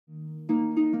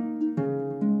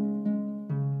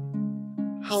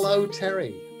Hello,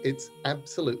 Terry. It's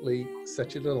absolutely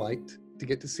such a delight to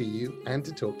get to see you and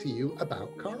to talk to you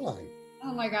about Coraline.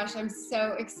 Oh my gosh, I'm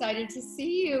so excited to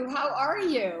see you. How are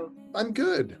you? I'm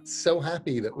good. So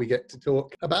happy that we get to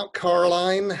talk about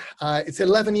Coraline. It's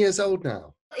 11 years old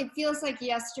now. It feels like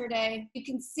yesterday. You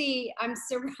can see I'm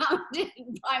surrounded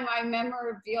by my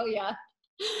memorabilia.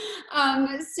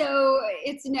 So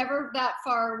it's never that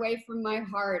far away from my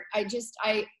heart.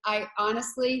 I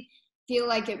honestly feel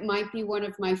like it might be one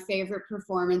of my favorite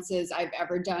performances I've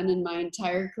ever done in my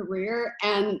entire career.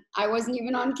 And I wasn't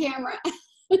even on camera.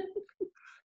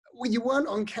 Well, you weren't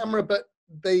on camera, but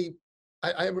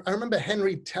I remember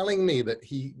Henry telling me that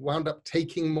he wound up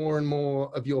taking more and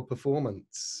more of your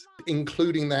performance,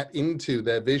 including that into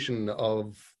their vision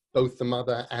of both the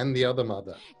mother and the other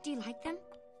mother. Do you like them?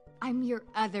 I'm your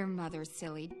other mother,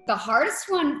 silly. The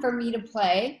hardest one for me to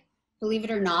play, believe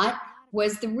it or not,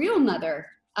 was the real mother,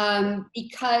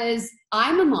 because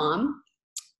I'm a mom,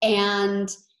 and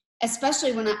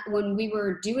especially when we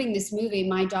were doing this movie,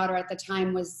 my daughter at the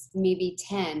time was maybe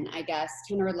 10, I guess,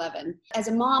 10 or 11. As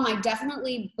a mom, I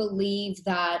definitely believe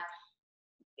that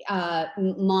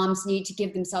moms need to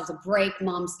give themselves a break.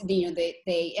 Moms,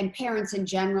 and parents in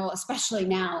general, especially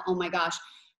now, oh my gosh,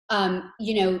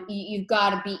 you've got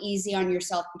to be easy on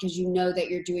yourself because you know that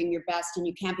you're doing your best and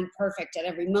you can't be perfect at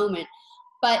every moment.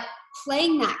 But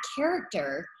playing that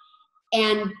character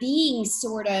and being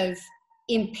sort of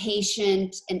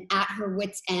impatient and at her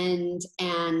wit's end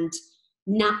and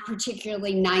not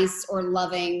particularly nice or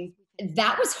loving,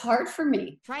 that was hard for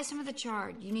me. Try some of the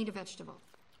chard. You need a vegetable.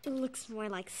 It looks more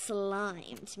like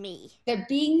slime to me.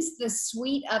 Being the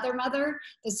sweet other mother,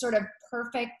 the sort of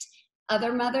perfect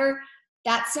other mother,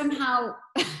 that somehow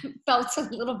felt a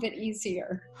little bit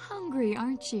easier. Hungry,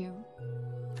 aren't you?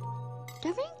 Do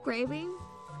you have any gravy?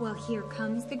 Well, here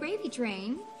comes the gravy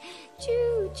train.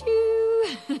 Choo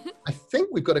choo. I think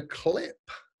we've got a clip.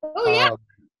 Oh yeah.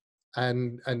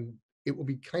 And it would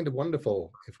be kind of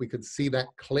wonderful if we could see that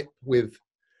clip with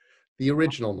the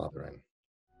original mother in.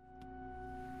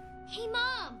 Hey,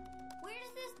 Mom! Where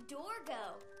does this door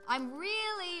go? I'm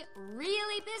really,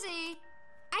 really busy.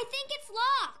 I think it's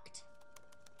locked.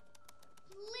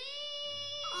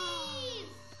 Leave!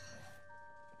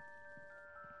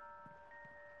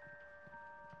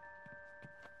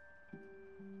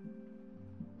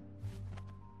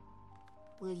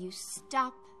 Will you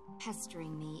stop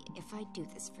pestering me if I do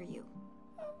this for you?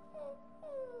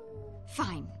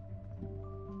 Fine.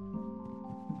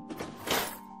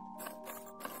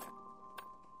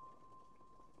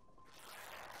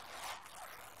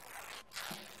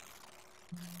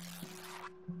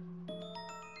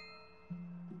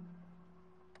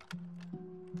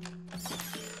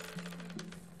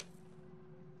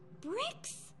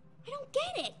 Bricks? I don't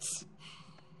get it.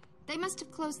 They must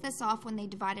have closed this off when they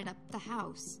divided up the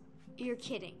house. You're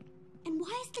kidding. And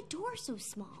why is the door so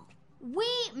small? We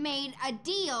made a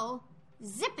deal.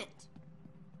 Zip it.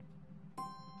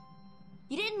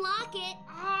 You didn't lock it.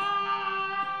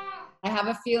 I have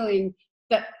a feeling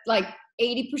that like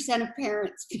 80% of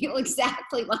parents feel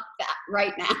exactly like that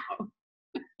right now.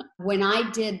 When I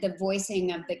did the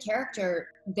voicing of the character,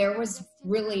 there was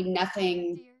really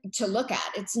nothing to look at.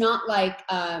 It's not like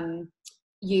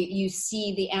you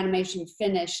see the animation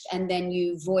finished and then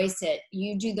you voice it.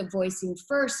 You do the voicing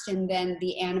first and then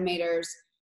the animators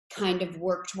kind of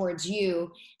work towards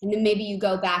you. And then maybe you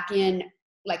go back in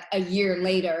like a year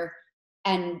later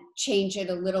and change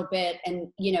it a little bit and,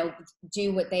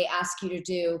 do what they ask you to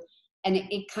do. And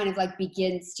it kind of like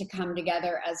begins to come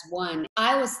together as one.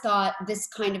 I always thought this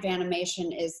kind of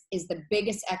animation is the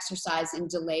biggest exercise in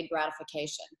delayed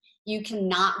gratification. You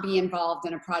cannot be involved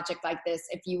in a project like this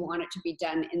if you want it to be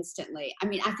done instantly. I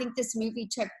mean, I think this movie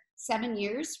took 7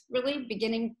 years, really,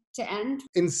 beginning to end.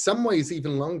 In some ways,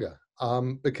 even longer,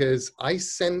 because I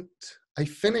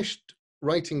finished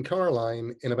writing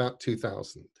Coraline in about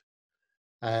 2000.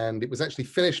 And it was actually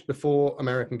finished before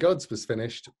American Gods was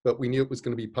finished, but we knew it was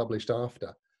going to be published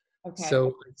after. Okay. So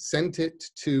I sent it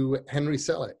to Henry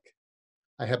Selick.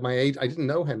 I didn't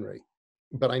know Henry,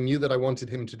 but I knew that I wanted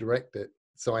him to direct it.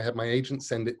 So I had my agent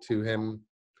send it to him.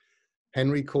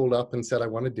 Henry called up and said, I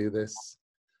want to do this.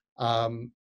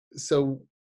 So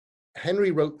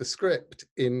Henry wrote the script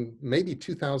in maybe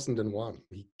 2001.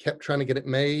 He kept trying to get it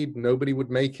made. Nobody would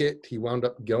make it. He wound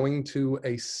up going to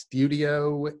a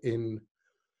studio in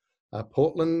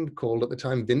Portland called at the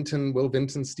time Will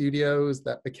Vinton Studios.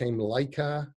 That became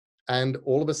Leica. And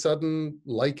all of a sudden,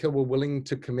 Leica were willing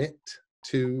to commit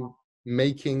to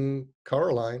making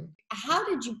Coraline. How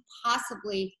did you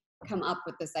possibly come up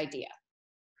with this idea?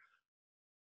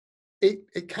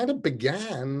 It kind of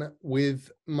began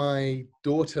with my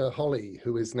daughter, Holly,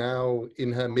 who is now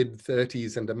in her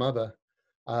mid-30s and a mother,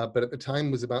 but at the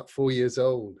time was about 4 years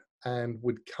old, and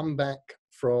would come back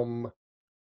from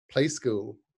play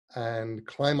school and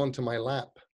climb onto my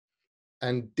lap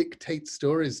and dictate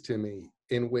stories to me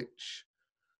in which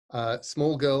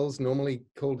small girls, normally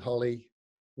called Holly,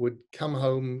 would come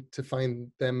home to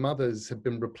find their mothers had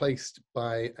been replaced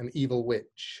by an evil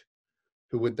witch,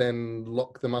 who would then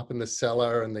lock them up in the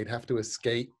cellar and they'd have to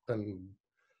escape. And,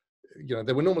 you know,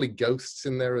 there were normally ghosts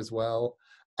in there as well.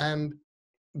 And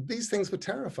these things were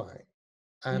terrifying.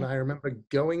 And I remember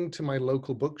going to my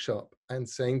local bookshop and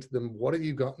saying to them, what have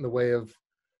you got in the way of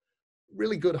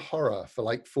really good horror for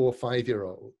like 4 or 5 year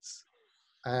olds?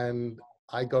 And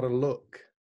I got a look.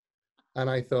 And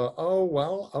I thought, oh,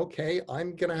 well, okay,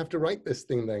 I'm going to have to write this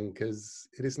thing then, because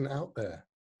it isn't out there.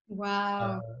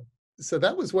 Wow. So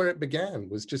that was where it began,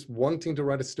 was just wanting to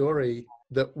write a story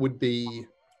that would be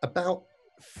about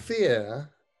fear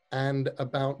and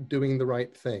about doing the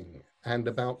right thing and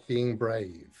about being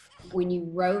brave. When you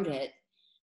wrote it,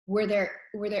 were there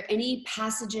any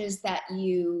passages that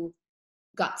you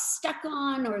got stuck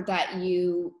on, or that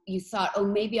you thought, oh,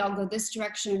 maybe I'll go this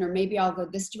direction, or maybe I'll go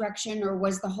this direction, or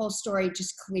was the whole story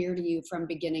just clear to you from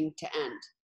beginning to end?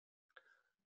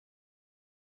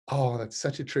 Oh, that's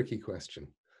such a tricky question.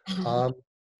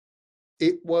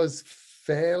 It was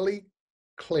fairly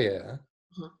clear.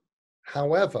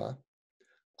 However,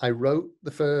 I wrote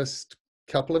the first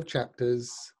couple of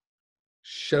chapters,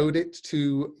 showed it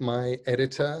to my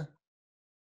editor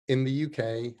in the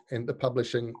UK, in the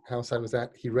publishing house I was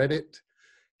at. He read it.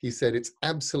 He said, it's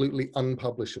absolutely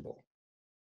unpublishable.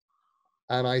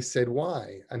 And I said,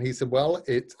 why? And he said, well,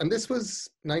 and this was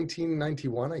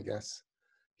 1991, I guess.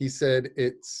 He said,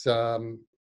 it's,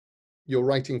 you're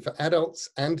writing for adults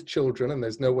and children, and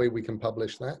there's no way we can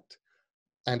publish that.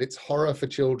 And it's horror for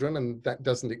children, and that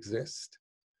doesn't exist.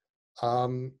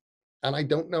 And I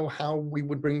don't know how we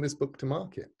would bring this book to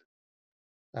market.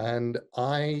 And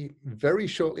I, very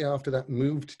shortly after that,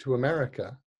 moved to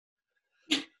America.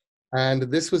 And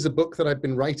this was a book that I'd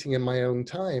been writing in my own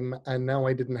time, and now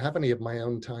I didn't have any of my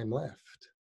own time left.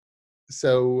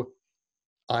 So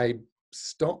I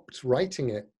stopped writing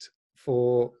it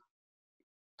for,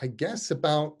 I guess,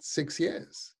 about 6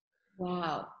 years.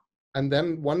 Wow. And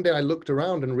then one day I looked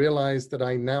around and realized that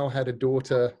I now had a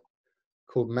daughter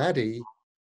called Maddie,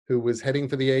 who was heading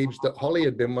for the age that Holly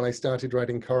had been when I started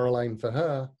writing Coraline for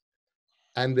her,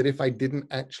 and that if I didn't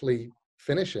actually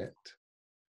finish it,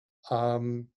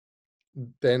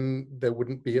 then there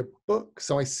wouldn't be a book.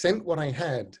 So I sent what I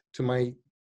had to my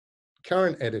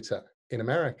current editor in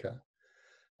America,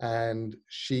 and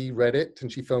she read it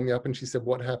and she phoned me up and she said,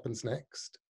 what happens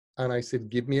next? And I said,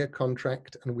 give me a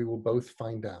contract and we will both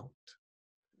find out.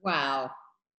 Wow.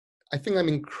 I think I'm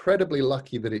incredibly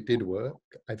lucky that it did work.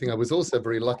 I think I was also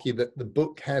very lucky that the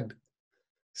book had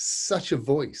such a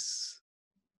voice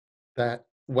that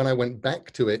when I went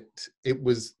back to it, it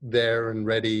was there and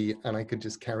ready and I could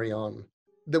just carry on.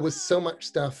 There was so much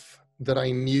stuff that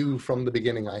I knew from the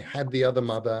beginning. I had the other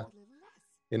mother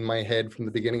in my head from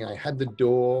the beginning. I had the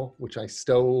door, which I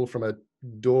stole from a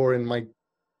door in my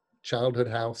childhood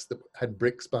house that had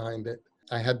bricks behind it.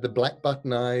 I had the black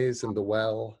button eyes and the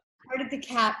well. Where did the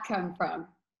cat come from?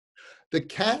 The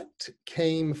cat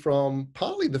came from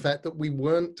partly the fact that we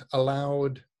weren't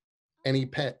allowed any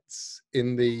pets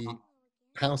in the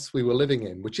house we were living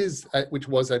in, which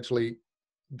was actually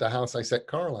the house I set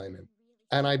Coraline in.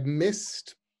 And I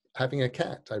missed having a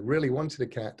cat. I really wanted a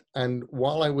cat. And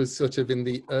while I was sort of in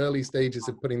the early stages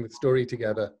of putting the story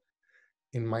together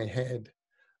in my head,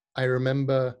 I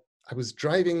remember I was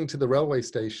driving to the railway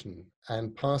station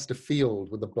and passed a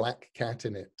field with a black cat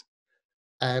in it.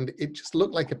 And it just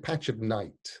looked like a patch of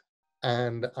night.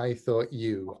 And I thought,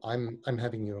 I'm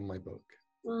having you in my book.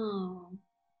 Oh,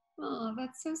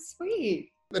 that's so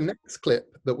sweet. The next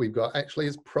clip that we've got actually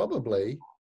is probably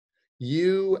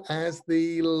you as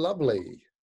the lovely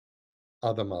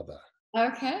other mother.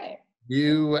 Okay.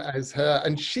 You as her.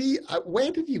 And she,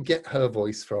 where did you get her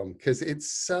voice from? Because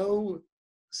it's so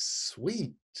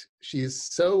sweet. She is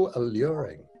so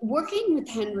alluring. Working with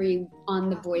Henry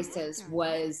on the voices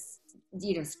was,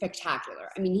 spectacular.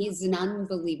 I mean, he's an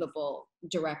unbelievable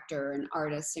director and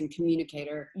artist and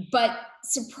communicator, but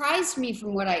surprised me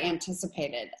from what I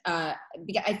anticipated. I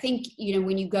think,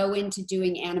 when you go into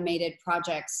doing animated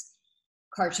projects,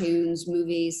 cartoons,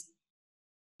 movies,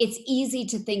 it's easy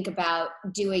to think about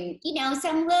doing,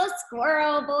 some little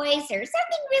squirrel voice or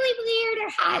something really weird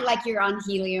or high, like you're on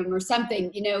helium or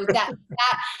something, that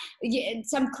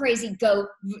some crazy goat,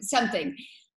 something.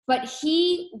 But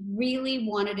he really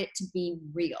wanted it to be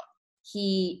real.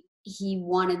 He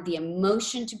wanted the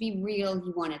emotion to be real.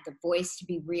 He wanted the voice to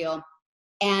be real.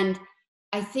 And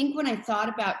I think when I thought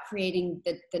about creating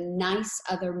the nice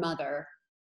other mother,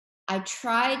 I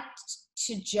tried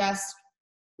to just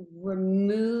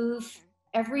remove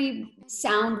every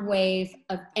sound wave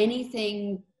of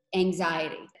anything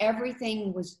anxiety.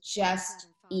 Everything was just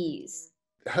ease.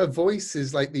 Her voice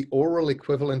is like the oral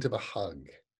equivalent of a hug.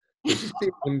 You're just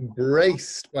being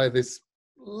embraced by this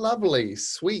lovely,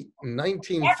 sweet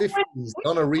 1950s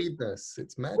Donna Reedness.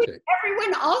 It's magic.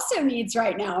 Everyone also needs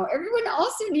right now. Everyone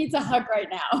also needs a hug right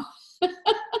now.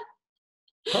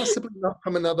 Possibly not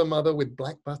from another mother with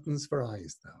black buttons for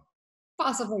eyes, though.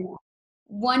 Possibly not.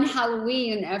 One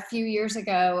Halloween a few years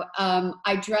ago,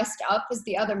 I dressed up as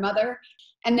the other mother,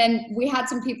 and then we had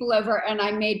some people over, and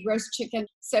I made roast chicken.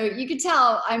 So you could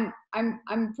tell I'm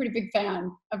a pretty big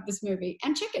fan of this movie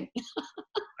and chicken.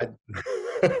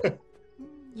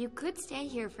 You could stay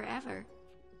here forever,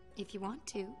 if you want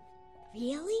to.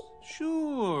 Really?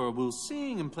 Sure, we'll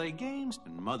sing and play games,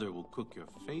 and Mother will cook your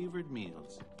favorite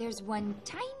meals. There's one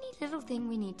tiny little thing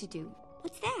we need to do.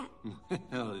 What's that?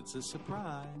 Well, it's a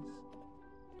surprise.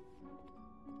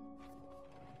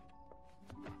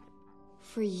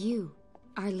 For you,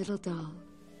 our little doll.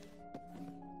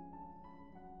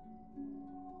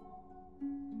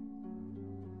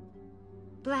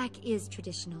 Black is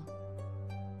traditional.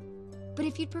 But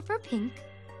if you'd prefer pink,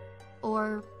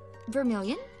 or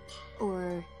vermilion,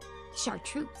 or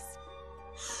chartreuse,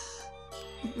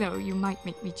 though you might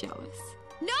make me jealous.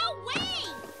 No way!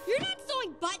 You're not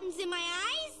sewing buttons in my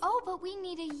eyes! Oh, but we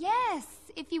need a yes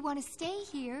if you want to stay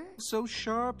here. So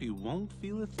sharp you won't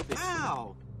feel a thing.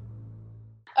 Ow!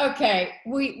 Okay,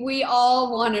 we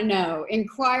all want to know,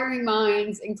 inquiring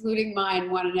minds, including mine,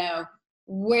 want to know,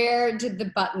 where did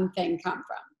the button thing come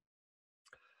from?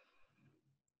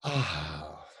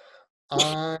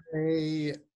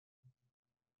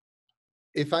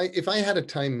 If I had a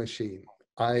time machine,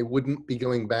 I wouldn't be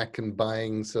going back and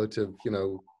buying sort of,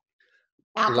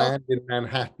 Apple. land in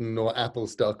Manhattan or Apple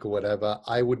stock or whatever.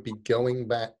 I would be going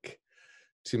back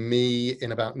to me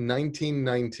in about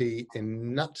 1990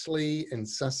 in Nutley in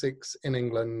Sussex in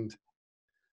England.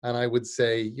 And I would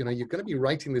say, you're going to be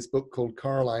writing this book called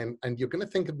Coraline, and you're going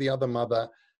to think of the other mother,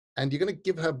 and you're going to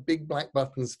give her big black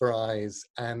buttons for eyes.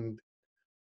 And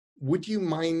would you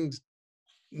mind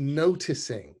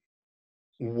noticing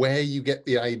where you get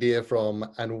the idea from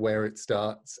and where it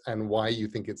starts and why you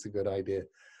think it's a good idea?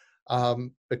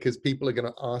 Because people are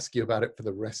going to ask you about it for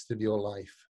the rest of your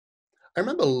life. I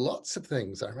remember lots of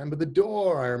things. I remember the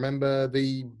door. I remember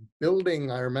the building.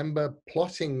 I remember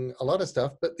plotting a lot of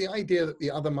stuff. But the idea that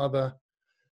the other mother,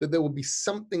 that there would be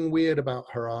something weird about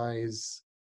her eyes,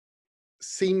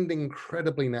 seemed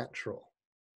incredibly natural.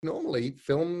 Normally,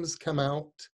 films come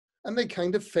out and they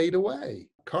kind of fade away.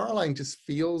 Coraline just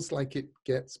feels like it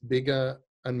gets bigger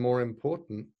and more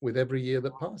important with every year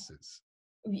that passes.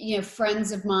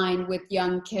 Friends of mine with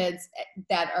young kids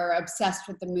that are obsessed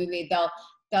with the movie, they'll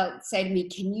say to me,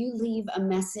 can you leave a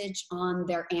message on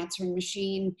their answering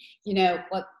machine?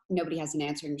 Well, nobody has an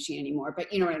answering machine anymore,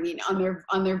 but you know what I mean, on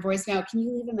their voicemail, can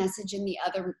you leave a message in the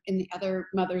other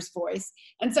mother's voice?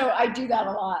 And so I do that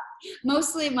a lot.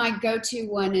 Mostly my go-to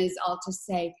one is I'll just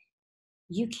say,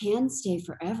 you can stay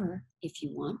forever if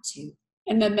you want to.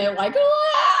 And then they're like,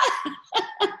 ah!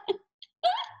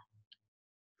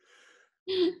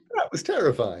 That was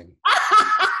terrifying.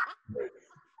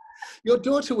 Your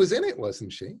daughter was in it,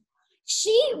 wasn't she?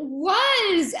 She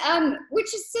was,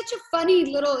 which is such a funny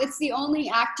little, it's the only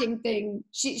acting thing.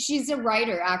 She's a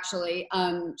writer, actually.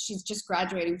 She's just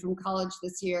graduating from college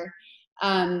this year.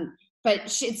 But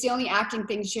it's the only acting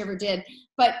thing she ever did.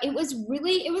 But it was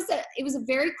a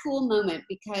very cool moment,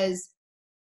 because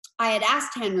I had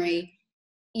asked Henry,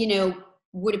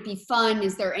 would it be fun?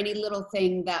 Is there any little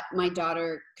thing that my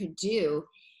daughter could do?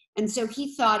 And so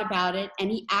he thought about it,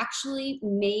 and he actually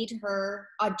made her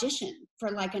audition for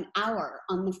like an hour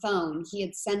on the phone. He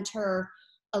had sent her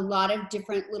a lot of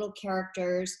different little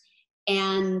characters,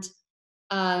 and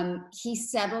he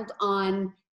settled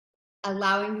on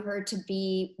allowing her to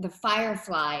be the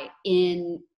firefly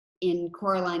in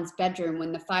Coraline's bedroom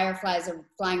when the fireflies are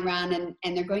flying around and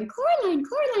they're going, Coraline,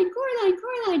 Coraline, Coraline,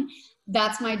 Coraline.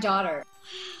 That's my daughter.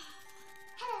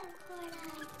 Hello, Coraline.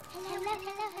 Hello,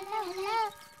 hello, hello,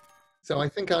 hello. So I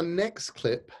think our next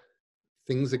clip,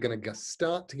 things are going to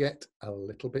start to get a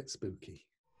little bit spooky.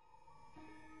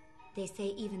 They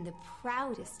say even the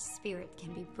proudest spirit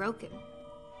can be broken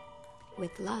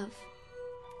with love.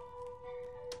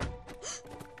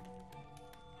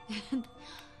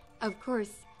 Of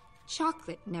course,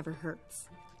 chocolate never hurts.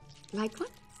 Like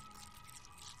what?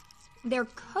 They're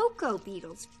cocoa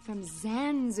beetles from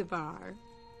Zanzibar.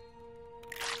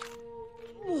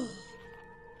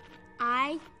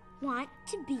 I want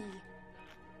to be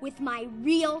with my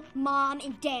real mom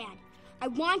and dad. I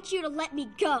want you to let me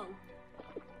go.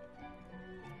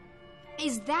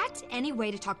 Is that any way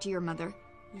to talk to your mother?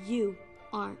 You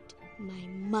aren't my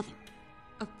mother.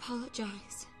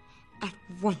 Apologize at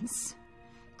once,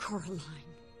 Coraline.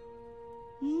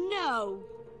 No.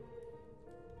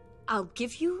 I'll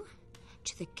give you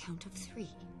to the count of 3.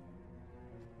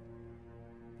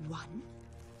 1,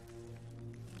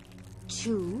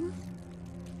 2,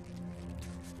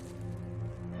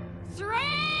 3!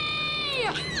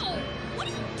 Ow! What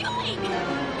are you doing?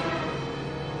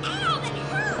 Ow, that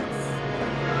hurts!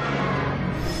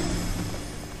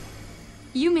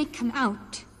 You may come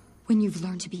out when you've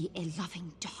learned to be a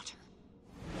loving daughter.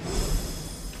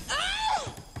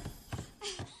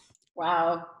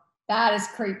 Wow, that is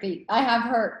creepy. I have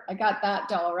her. I got that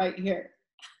doll right here.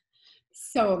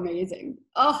 So amazing.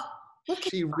 Oh,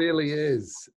 She really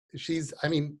is. She's, I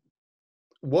mean,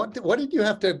 what did you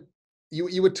have to,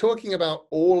 you were talking about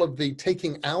all of the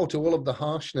taking out all of the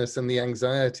harshness and the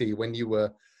anxiety when you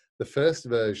were the first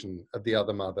version of the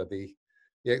other mother, the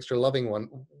extra loving one.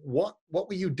 What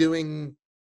were you doing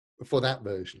for that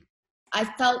version? I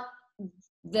felt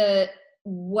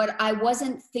what I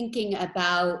wasn't thinking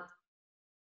about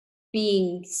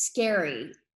being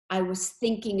scary. I was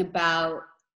thinking about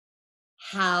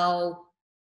how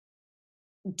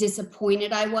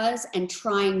disappointed I was and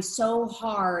trying so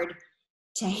hard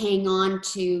to hang on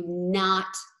to not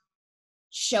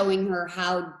showing her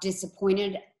how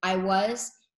disappointed I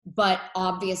was, but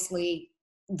obviously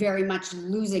very much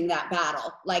losing that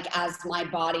battle, like as my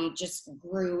body just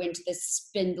grew into this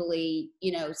spindly,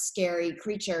 scary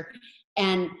creature.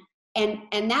 And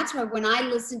that's why when I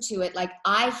listen to it, like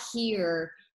I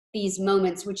hear these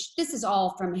moments, which this is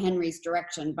all from Henry's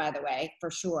direction, by the way,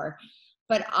 for sure.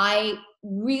 But I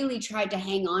really tried to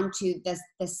hang on to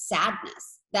the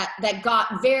sadness that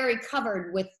got very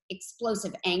covered with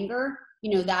explosive anger.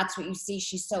 That's what you see.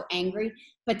 She's so angry.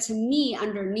 But to me,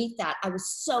 underneath that, I was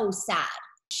so sad.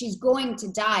 She's going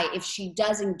to die if she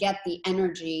doesn't get the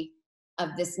energy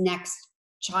of this next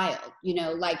child,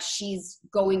 like she's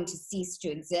going to cease to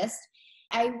exist.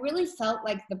 I really felt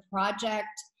like the project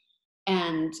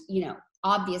and,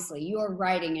 obviously your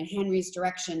writing and Henry's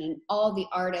direction and all the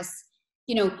artists,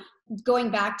 going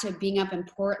back to being up in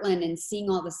Portland and seeing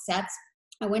all the sets,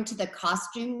 I went to the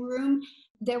costume room.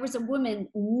 There was a woman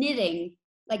knitting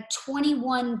like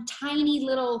 21 tiny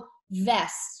little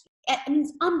vests. And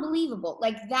it's unbelievable.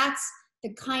 Like that's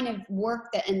the kind of work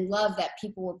and love that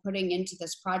people were putting into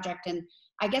this project. And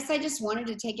I guess I just wanted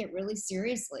to take it really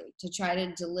seriously to try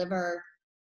to deliver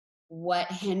what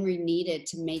Henry needed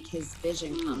to make his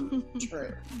vision come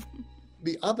true.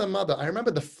 The other mother, I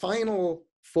remember the final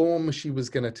form she was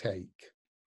going to take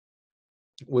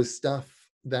was stuff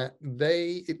that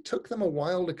it took them a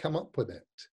while to come up with it.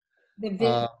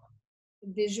 The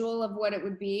visual of what it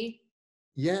would be?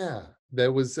 Yeah,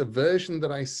 there was a version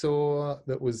that I saw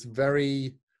that was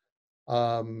very,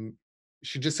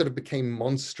 she just sort of became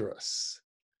monstrous.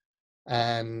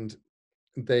 And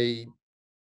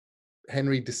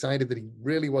Henry decided that he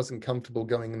really wasn't comfortable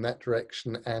going in that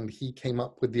direction, and he came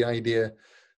up with the idea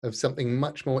of something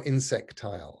much more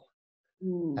insectile.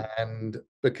 And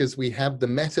because we have the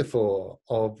metaphor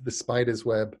of the spider's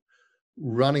web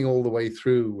running all the way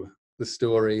through the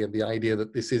story, and the idea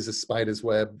that this is a spider's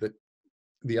web, that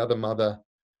the other mother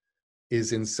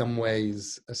is in some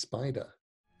ways a spider.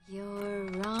 You're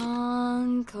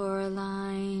wrong,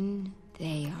 Coraline.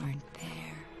 They aren't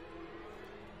there.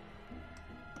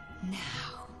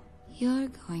 Now, you're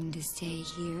going to stay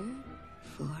here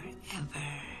forever.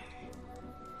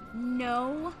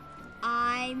 No,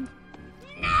 I'm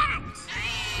not!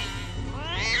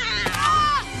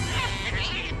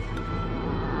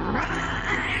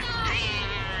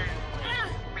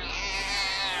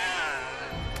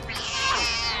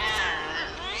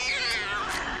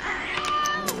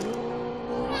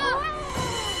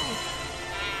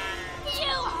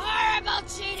 You horrible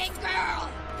cheating girl!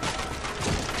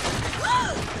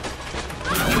 No!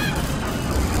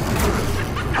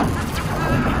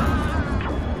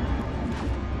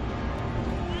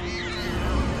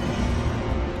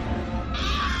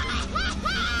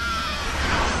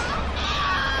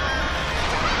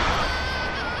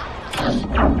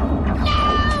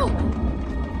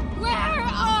 Where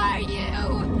are you?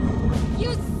 You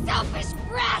selfish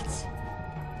brat!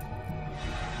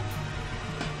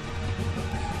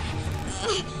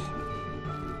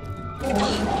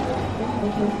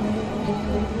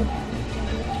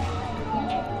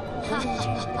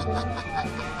 You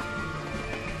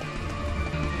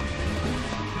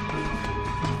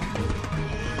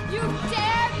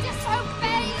dare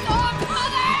disobey your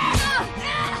mother!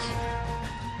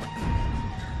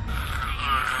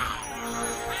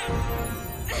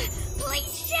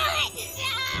 Please shut it!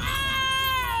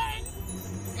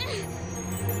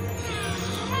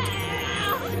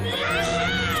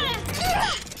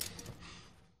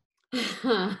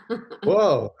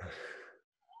 Whoa.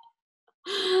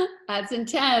 That's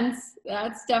intense.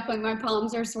 That's definitely, my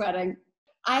palms are sweating.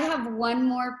 I have one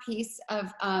more piece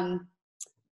of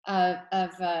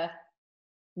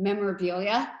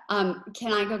memorabilia.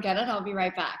 Can I go get it? I'll be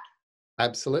right back.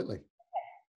 Absolutely.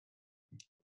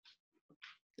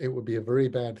 It would be a very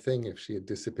bad thing if she had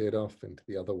disappeared off into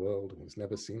the other world and was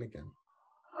never seen again.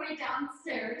 Way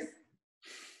downstairs.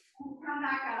 Come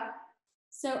back up.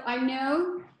 So I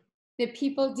know that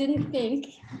people didn't think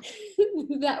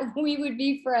that we would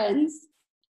be friends,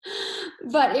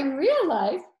 but in real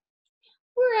life,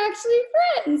 we're actually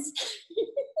friends.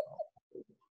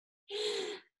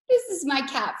 This is my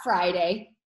cat,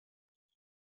 Friday.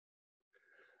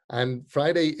 And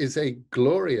Friday is a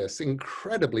glorious,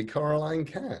 incredibly Coraline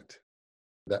cat.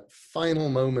 That final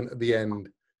moment at the end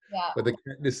where the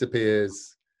cat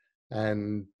disappears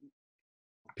and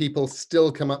people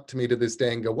still come up to me to this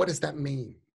day and go, what does that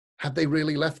mean? Have they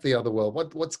really left the other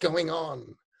world? What's going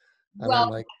on? And Well, I'm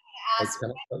like, I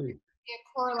cannot tell you.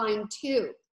 Coraline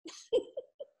too.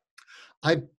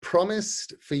 I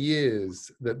promised for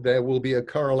years that there will be a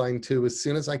Coraline 2 as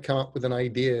soon as I come up with an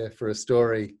idea for a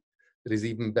story that is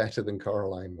even better than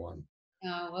Coraline 1.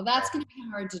 Oh, well, that's going to be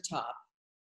hard to top.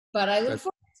 But I look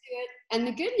forward to it. And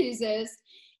the good news is,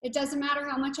 it doesn't matter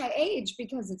how much I age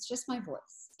because it's just my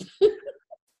voice.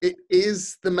 It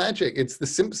is the magic. It's the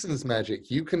Simpsons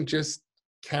magic. You can just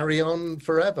carry on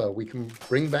forever. We can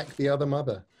bring back the other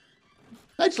mother.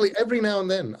 Actually, every now and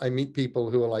then I meet people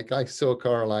who are like, I saw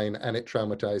Coraline and it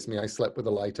traumatized me. I slept with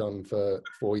the light on for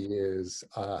 4 years.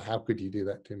 How could you do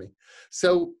that to me?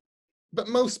 So, but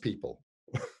most people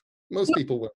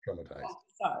weren't traumatized.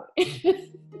 Sorry.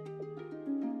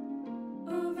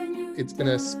 It's been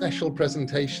a special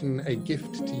presentation, a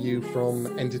gift to you from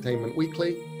Entertainment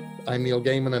Weekly. I'm Neil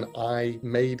Gaiman and I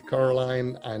made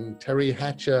Coraline, and Teri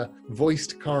Hatcher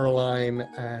voiced Coraline,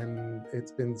 and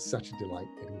it's been such a delight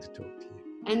getting to talk to you.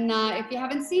 And if you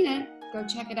haven't seen it, go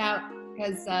check it out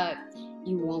because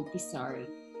you won't be sorry.